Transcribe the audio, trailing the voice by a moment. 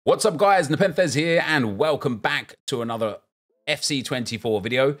What's up guys, NepentheZ here and welcome back to another FC24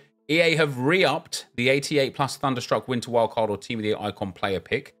 video. EA have re-upped the 88 plus Thunderstruck Winter Wildcard or Team of the Year Icon player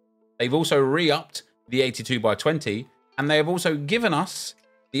pick. They've also re-upped the 82 by 20 and they have also given us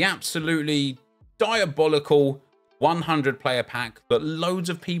the absolutely diabolical 100 player pack that loads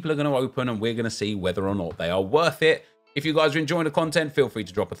of people are going to open and we're going to see whether or not they are worth it. If you guys are enjoying the content, feel free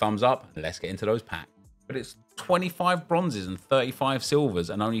to drop a thumbs up. Let's get into those packs. But it's 25 bronzes and 35 silvers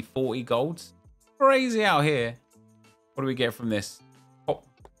and only 40 golds. Crazy out here. What do we get from this? Pop.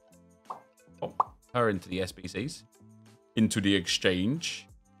 Pop her into the SBCs. Into the exchange.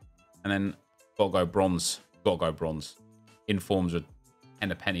 And then gotta go bronze. Gotta go bronze. Informs are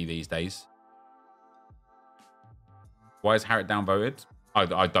 10 a penny these days. Why is Harriet downvoted?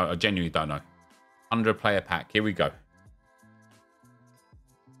 I genuinely don't know. 100 player pack. Here we go.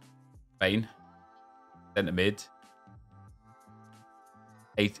 Bane. Centre mid.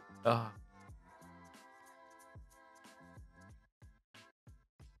 84.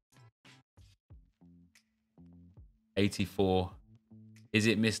 Is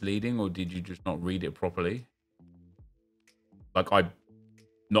it misleading or did you just not read it properly? Like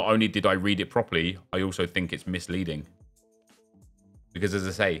not only did I read it properly, I also think it's misleading. Because as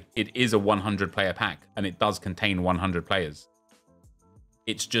I say, it is a 100 player pack and it does contain 100 players.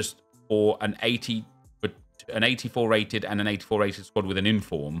 It's just for an 84 rated and an 84 rated squad with an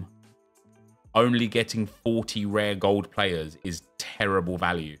inform, only getting 40 rare gold players is terrible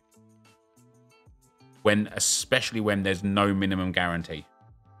value. Especially when there's no minimum guarantee.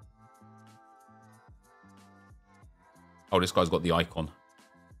 Oh, this guy's got the icon.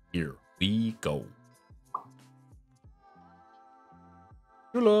 Here we go.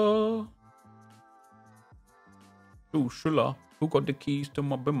 Shula. Oh, Shula. Who got the keys to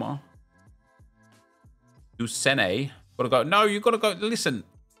my bimmer? Do Sene. Gotta go. No, you gotta go. Listen,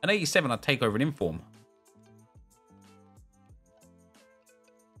 an 87, I'd take over an inform.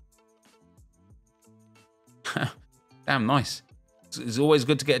 Damn nice. It's always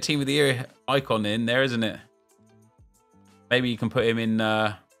good to get a Team of the Year icon in there, isn't it? Maybe you can put him in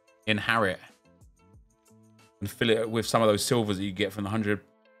Harriet and fill it with some of those silvers that you get from the 100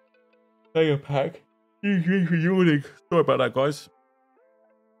 player pack. Sorry about that, guys.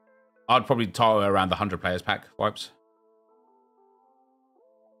 I'd probably tie around the 100 players pack wipes.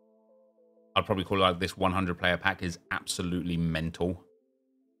 I'd probably call it like this 100 player pack is absolutely mental.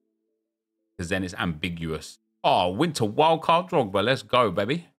 Because then it's ambiguous. Oh, Winter Wildcard Drogba. Let's go,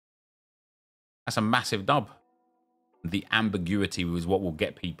 baby. That's a massive dub. The ambiguity was what will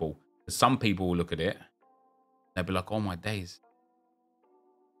get people. Because some people will look at it. They'll be like, oh my days.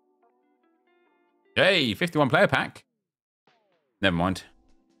 Hey, 51 player pack. Never mind.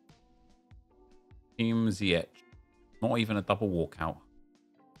 NepentheZ. Not even a double walkout.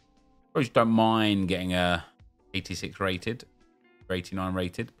 I just don't mind getting a 86 rated, 89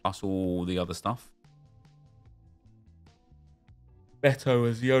 rated, plus all the other stuff. Beto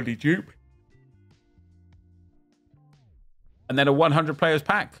is the only dupe. And then a 100 players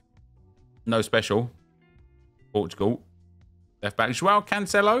pack. No special. Portugal. Left back. João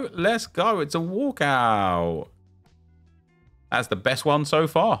Cancelo. Let's go. It's a walkout. That's the best one so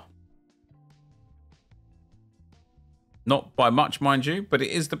far. Not by much, mind you, but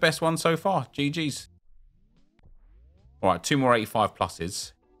it is the best one so far. GG's. All right, 2 more 85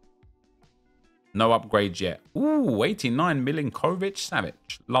 pluses. No upgrades yet. Ooh, 89 Milinkovic Savic.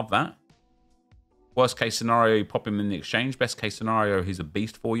 Love that. Worst case scenario, you pop him in the exchange. Best case scenario, he's a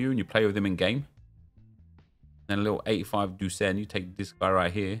beast for you and you play with him in game. Then a little 85 Ducen. You take this guy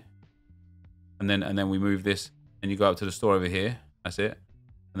right here. And then we move this. And you go up to the store over here. That's it.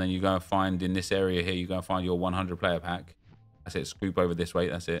 And then you go and find in this area here, you go and find your 100 player pack. That's it. Scoop over this way.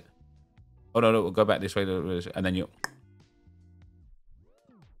 That's it. Oh, no, we'll go back this way. And then you...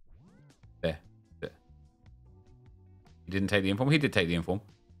 There. He didn't take the inform. He did take the inform.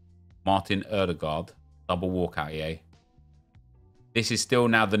 Martin Erdegaard. Double walkout, EA. This is still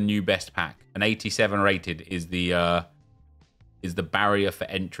now the new best pack. An 87 rated is the barrier for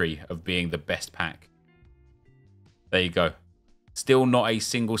entry of being the best pack. There you go. Still not a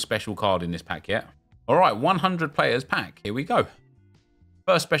single special card in this pack yet. All right, 100 players pack. Here we go.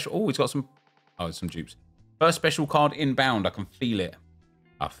 First special. Oh, he's got some... Oh, some dupes. First special card inbound. I can feel it.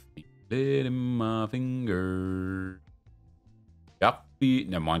 I feel it in my finger. Yep.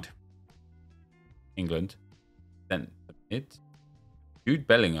 Never mind. England. Then it. Jude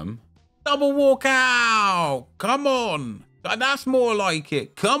Bellingham. Double walkout. Come on. That's more like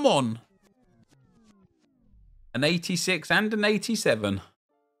it. Come on. An 86 and an 87.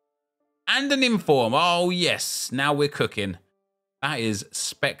 And an inform. Oh, yes. Now we're cooking. That is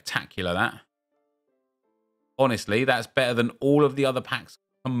spectacular, that. Honestly, that's better than all of the other packs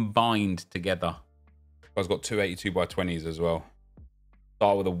combined together. I've got 282 by 20s as well.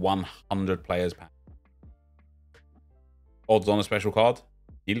 Start with a 100 players pack. Odds on a special card.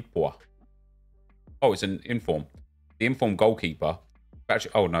 Il Pois. Oh, it's an inform. The inform goalkeeper.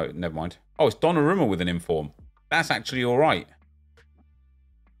 Actually, oh, no, never mind. Oh, it's Donnarumma with an inform. That's actually all right.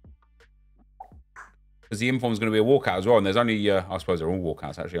 Because the inform is going to be a walkout as well. And there's only, I suppose they're all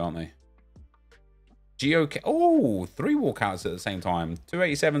walkouts actually, aren't they? GOK. Oh, 3 walkouts at the same time.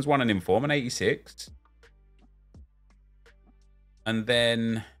 287's one an inform and 86. And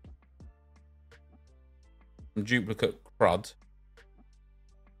then some duplicate crud.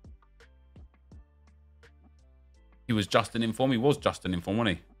 He was just an inform. He was just an inform,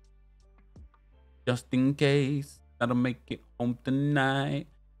 wasn't he? Just in case. That'll make it home tonight.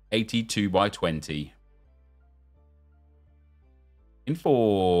 82 by 20.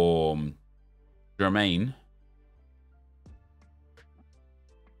 Inform. Jermaine.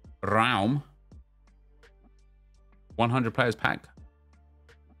 Raum. 100 players pack.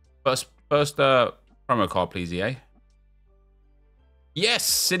 First promo card, please, EA.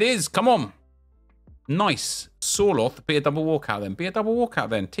 Yes, it is. Come on. Nice. Sorloth. Be a double walkout then. Be a double walkout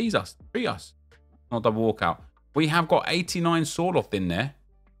then. Tease us. Free us. Not double walkout. We have got 89 Sorloth in there.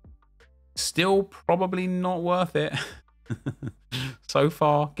 Still probably not worth it. So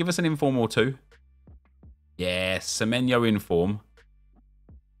far. Give us an inform or two. Yes. Semenyo inform.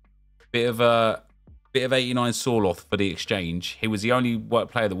 Bit of 89 Sorloth for the exchange. He was the only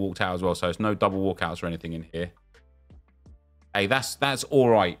player that walked out as well, so it's no double walkouts or anything in here. Hey, that's all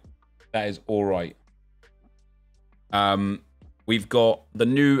right. That is all right. We've got the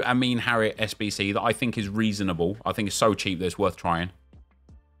new Amin Harriet SBC that I think is reasonable. I think it's so cheap that it's worth trying.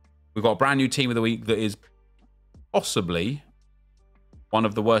 We've got a brand new team of the week that is possibly one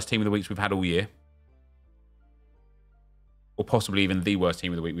of the worst team of the weeks we've had all year. Or possibly even the worst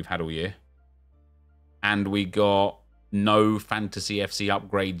team of the week we've had all year. And we got no Fantasy FC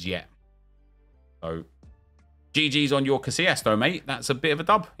upgrades yet. So, GG's on your Casillas though, mate. That's a bit of a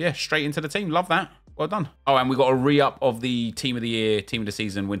dub. Yeah, straight into the team. Love that. Well done. Oh, and we got a re-up of the Team of the Year, Team of the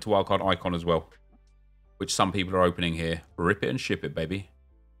Season, Winter Wildcard icon as well. Which some people are opening here. Rip it and ship it, baby.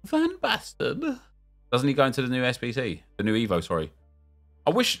 Van Basten. Doesn't he go into the new SBC? The new Evo, sorry. I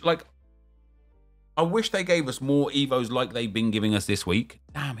wish they gave us more Evos like they've been giving us this week.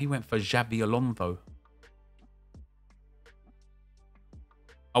 Damn, he went for Xavi Alonso.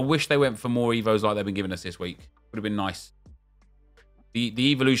 I wish they went for more Evos like they've been giving us this week. Would have been nice.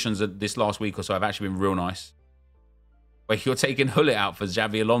 The evolutions of this last week or so have actually been real nice. Wait, you're taking Hullet out for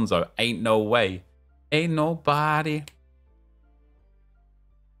Xavi Alonso? Ain't no way. Ain't nobody.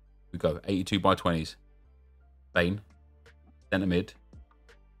 We go. 82 by 20s. Bane. Centre mid.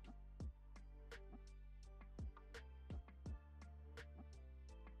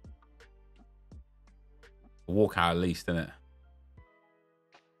 Walk out at least, isn't it?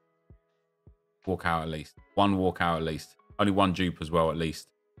 Walk out at least. One walk out at least. Only one dupe as well, at least.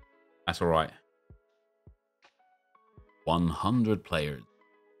 That's all right. 100 players.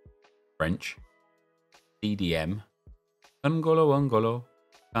 French. CDM. Angolo.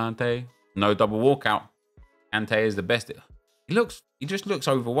 Kante. No double walkout. Kante is the best. He just looks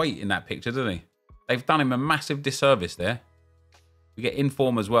overweight in that picture, doesn't he? They've done him a massive disservice there. We get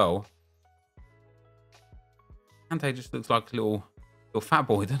inform as well. Kante just looks like a little fat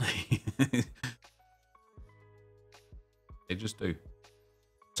boy, doesn't he? They just do.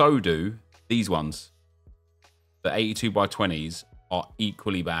 So do these ones. The 82 by 20s are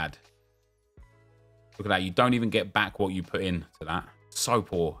equally bad. Look at that. You don't even get back what you put in to that. So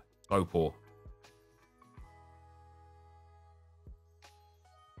poor. So poor.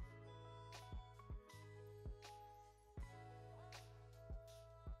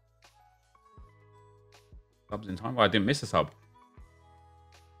 Subs in time. Well, I didn't miss a sub.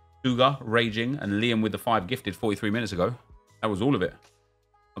 Suga, Raging, and Liam with the 5 gifted 43 minutes ago. That was all of it.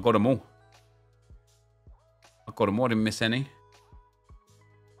 I got them all. I didn't miss any.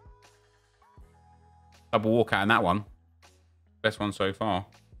 Double walkout in that one. Best one so far.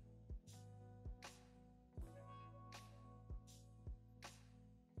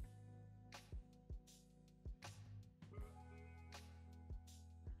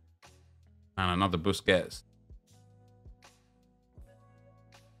 And another Busquets.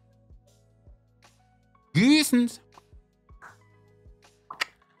 JUICED.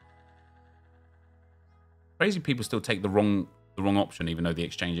 Crazy people still take the wrong option, even though the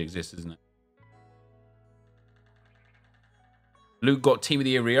exchange exists, isn't it? Luke got Team of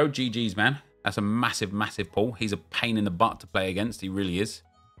the Year Rio. GG's, man. That's a massive, massive pull. He's a pain in the butt to play against. He really is.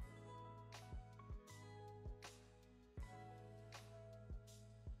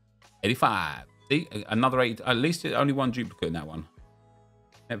 $85. See, another 8. At least only one duplicate in that one.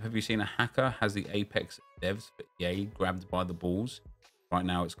 Have you seen a hacker has the Apex devs for EA grabbed by the balls? Right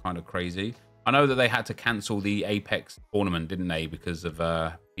now, it's kind of crazy. I know that they had to cancel the Apex tournament, didn't they? Because of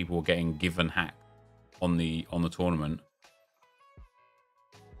people were getting given hacked on the tournament.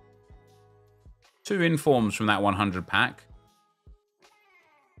 2 informs from that 100 pack.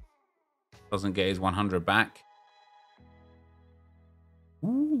 Doesn't get his 100 back.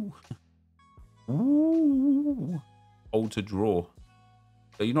 Ooh. Ooh. Hold to draw.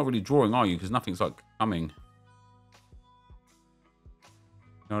 So you're not really drawing, are you? Because nothing's like coming.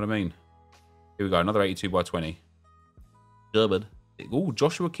 You know what I mean? Here we go. Another 82 by 20. German. Oh,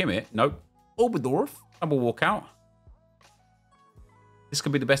 Joshua Kimmich. Nope. Oberdorf. Double walkout. This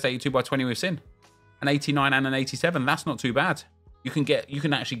could be the best 82 by 20 we've seen. An 89 and an 87. That's not too bad. You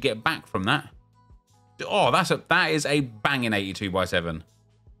can actually get back from that. Oh, that is a banging 82 by 7.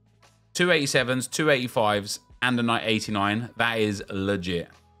 2 87s, 2 85s, and a 89. That is legit.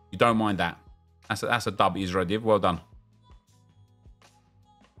 You don't mind that. That's a dub, Israel. Well done.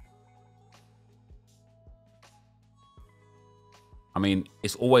 I mean,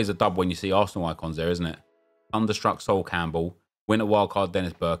 it's always a dub when you see Arsenal icons there, isn't it? Thunderstruck Sol Campbell, Winter Wildcard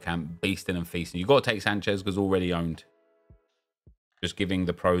Dennis Bergkamp, Beasting and Feasting. You've got to take Sanchez because already owned. Just giving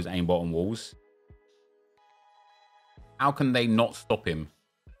the pros aimbot on walls. How can they not stop him?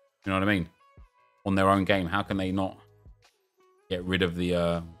 You know what I mean? On their own game, how can they not get rid of the...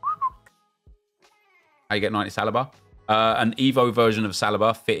 How you get 90 Saliba? An Evo version of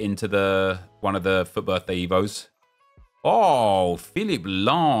Saliba fit into one of the FUT Birthday Evos. Oh, Philippe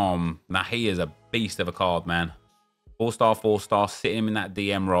Lahm. Now, he is a beast of a card, man. 4-star, 4-star, sitting him in that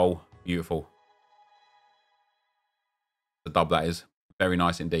DM role. Beautiful. The dub, that is. Very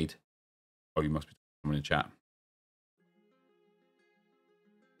nice indeed. Oh, you must be talking in the chat.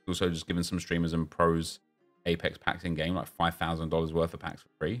 Also just giving some streamers and pros Apex packs in game, like $5,000 worth of packs for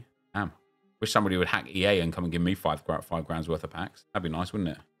free. Damn. Wish somebody would hack EA and come and give me five grand's worth of packs. That'd be nice, wouldn't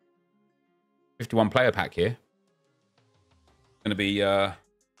it? 51 player pack here. Going to be Arm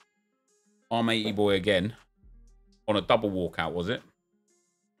 80 boy again. On a double walkout, was it?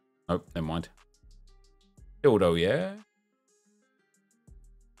 Nope, never mind. Dildo, yeah.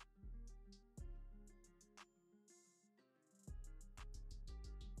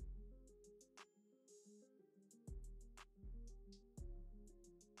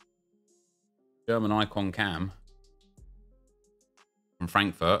 German icon cam from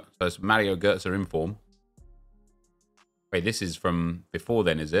Frankfurt. So it's Mario Götze in form. Wait, this is from before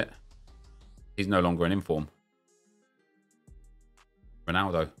then, is it? He's no longer in inform.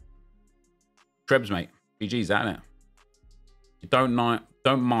 Ronaldo. Trebs, mate. GG's that, innit? You don't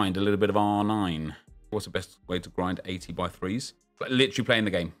mind a little bit of R9. What's the best way to grind 80 by 3s? But literally playing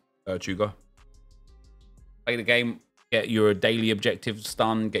the game, Chugo. Play the game. Get your daily objectives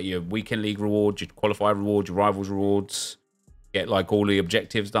done, get your weekend league rewards, your qualifier rewards, your rivals rewards. Get like all the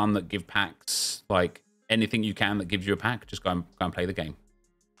objectives done that give packs. Like anything you can that gives you a pack, just go and play the game.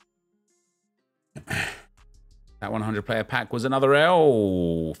 That 100 player pack was another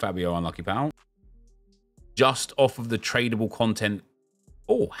L. Fabio, unlucky pal. Just off of the tradable content.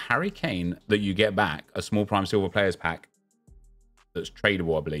 Oh, Harry Kane that you get back. A small prime silver players pack. That's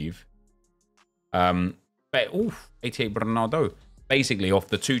tradable, I believe. But, oof, 88 Bernardo. Basically, off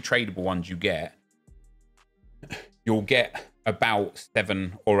the 2 tradable ones you get, you'll get about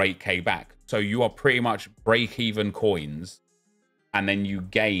 7 or 8k back. So you are pretty much break-even coins, and then you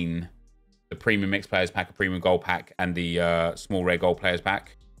gain the premium mixed players pack, a premium gold pack, and the small rare gold players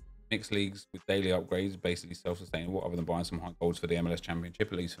pack. Mixed leagues with daily upgrades, basically self-sustainable, other than buying some high golds for the MLS Championship,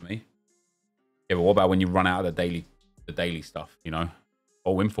 at least for me. Yeah, but what about when you run out of the daily stuff, you know?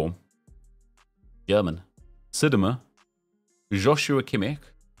 Oh, inform. German. Sidema, Joshua Kimmich,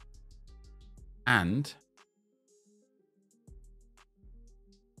 and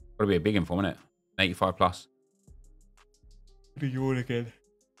gotta be a big inform, isn't it? 85 plus. What are you on again?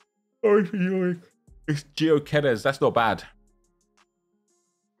 Oh, it's Gio Keddes. That's not bad.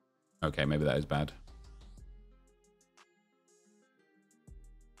 Okay, maybe that is bad.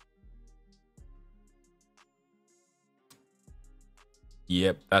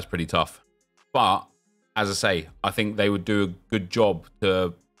 Yep, that's pretty tough. But as I say, I think they would do a good job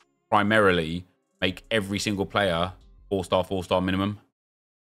to primarily make every single player 4-star, 4-star minimum.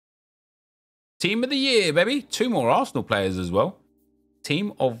 Team of the year, baby. 2 more Arsenal players as well.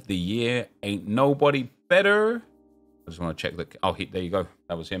 Team of the year. Ain't nobody better. I just want to check that. Oh, there you go.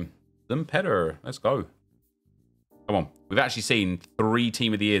 That was him. Lempetter. Let's go. Come on. We've actually seen 3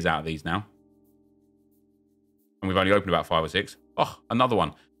 Team of the Years out of these now. And we've only opened about 5 or 6. Oh, another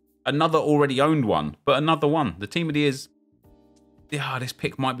one. Another already owned one, but another one. The Team of the Years. Yeah, this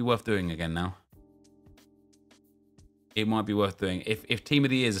pick might be worth doing again now. It might be worth doing. If Team of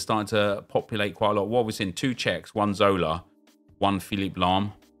the Years are starting to populate quite a lot. What have we seen? 2 Czechs, 1 Zola, 1 Philippe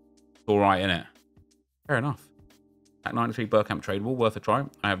Lahm. It's all right, innit? Fair enough. At 93 Bergkamp tradable, worth a try.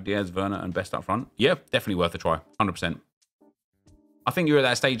 I have Diaz, Werner, and Best up front. Yeah, definitely worth a try. 100%. I think you're at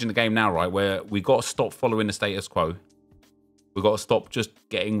that stage in the game now, right, where we got to stop following the status quo. We've got to stop just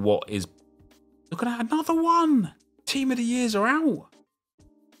getting what is... Look at that, another one! Team of the Years are out.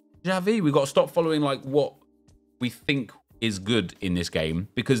 Javi, we've got to stop following like what we think is good in this game,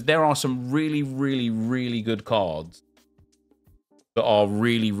 because there are some really, really, really good cards that are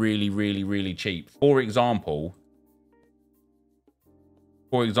really, really, really, really cheap. For example,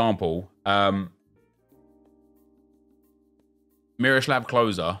 Miroslav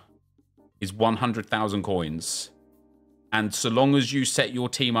Klose is 100,000 coins. And so long as you set your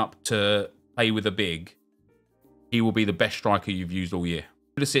team up to play with a big, he will be the best striker you've used all year.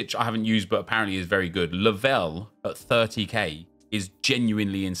 Pulisic I haven't used, but apparently is very good. Lavelle at 30k is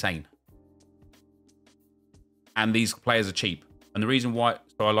genuinely insane. And these players are cheap. And the reason why...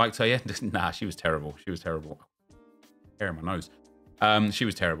 So I liked her, yeah? Nah, she was terrible. She was terrible. Hair in my nose. She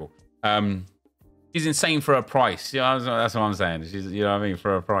was terrible. She's insane for her price. Yeah, that's what I'm saying. She's, you know what I mean?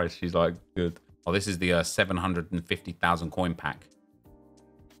 For her price, she's like good. Oh, this is the 750,000 coin pack.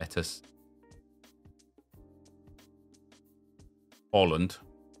 Let us. Holland.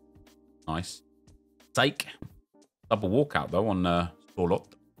 Nice. Sake. Double walkout though on Storlot.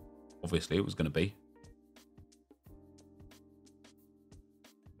 Obviously, it was going to be.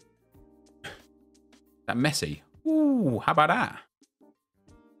 That Messi. Ooh, how about that?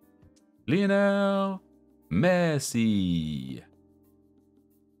 Lionel Messi.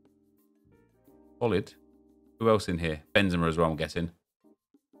 Solid. Who else in here? Benzema as well, I'm guessing.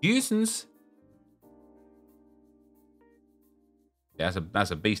 JUICED. Yeah,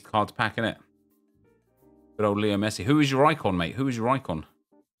 that's a beast card to pack, innit? Good old Leo Messi. Who is your icon, mate? Who is your icon?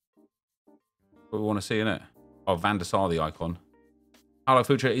 What we want to see, innit? Oh, Van der Sar, the icon. Paulo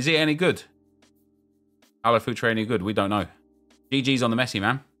Futre. Is he any good? Paulo Futre any good? We don't know. GG's on the Messi,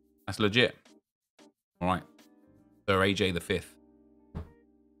 man. That's legit. All right. Sir AJ the 5th.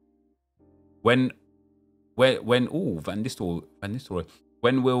 When, ooh, Van Nistelrooy.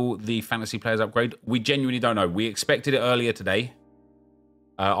 When will the fantasy players upgrade? We genuinely don't know. We expected it earlier today.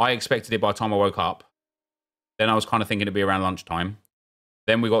 I expected it by the time I woke up. Then I was kind of thinking it'd be around lunchtime.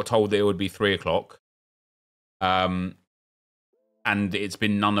 Then we got told that it would be 3 o'clock. And it's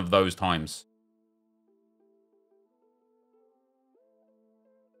been none of those times.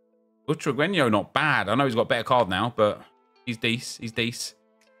 Utragueño, not bad. I know he's got a better card now, but he's decent. He's decent.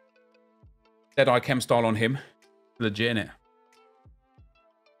 Dead-Eye Chem style on him. Legit, innit?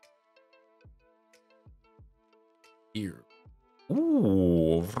 Here.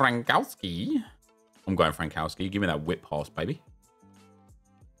 Ooh, Frankowski. I'm going Frankowski. Give me that whip pass, baby.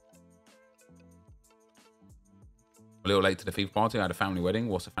 A little late to the FIFA party. I had a family wedding.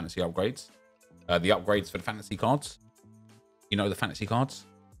 What's the fantasy upgrades? The upgrades for the fantasy cards. You know the fantasy cards?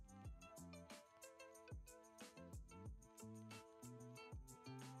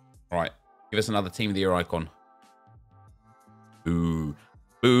 All right. Give us another Team of the Year icon. Boo.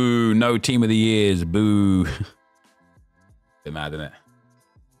 Boo. No Team of the Years. Boo. Bit mad, isn't it?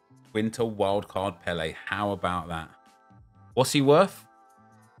 Winter Wildcard Pele. How about that? What's he worth?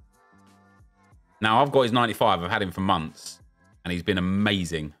 Now, I've got his 95. I've had him for months. And he's been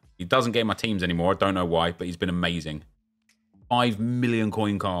amazing. He doesn't get in my teams anymore. I don't know why, but he's been amazing. 5 million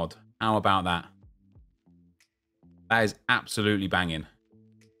coin card. How about that? That is absolutely banging.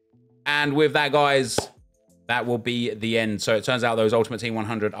 And with that, guys, that will be the end. So it turns out those Ultimate Team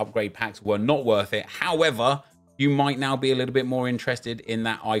 100 upgrade packs were not worth it. However, you might now be a little bit more interested in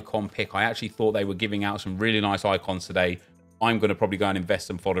that icon pick. I actually thought they were giving out some really nice icons today. I'm going to probably go and invest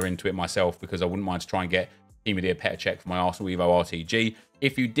some fodder into it myself because I wouldn't mind to try and get Team of the Year Petr Cech for my Arsenal Evo RTG.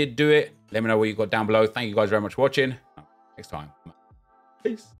 If you did do it, let me know what you got down below. Thank you guys very much for watching. Next time. Peace.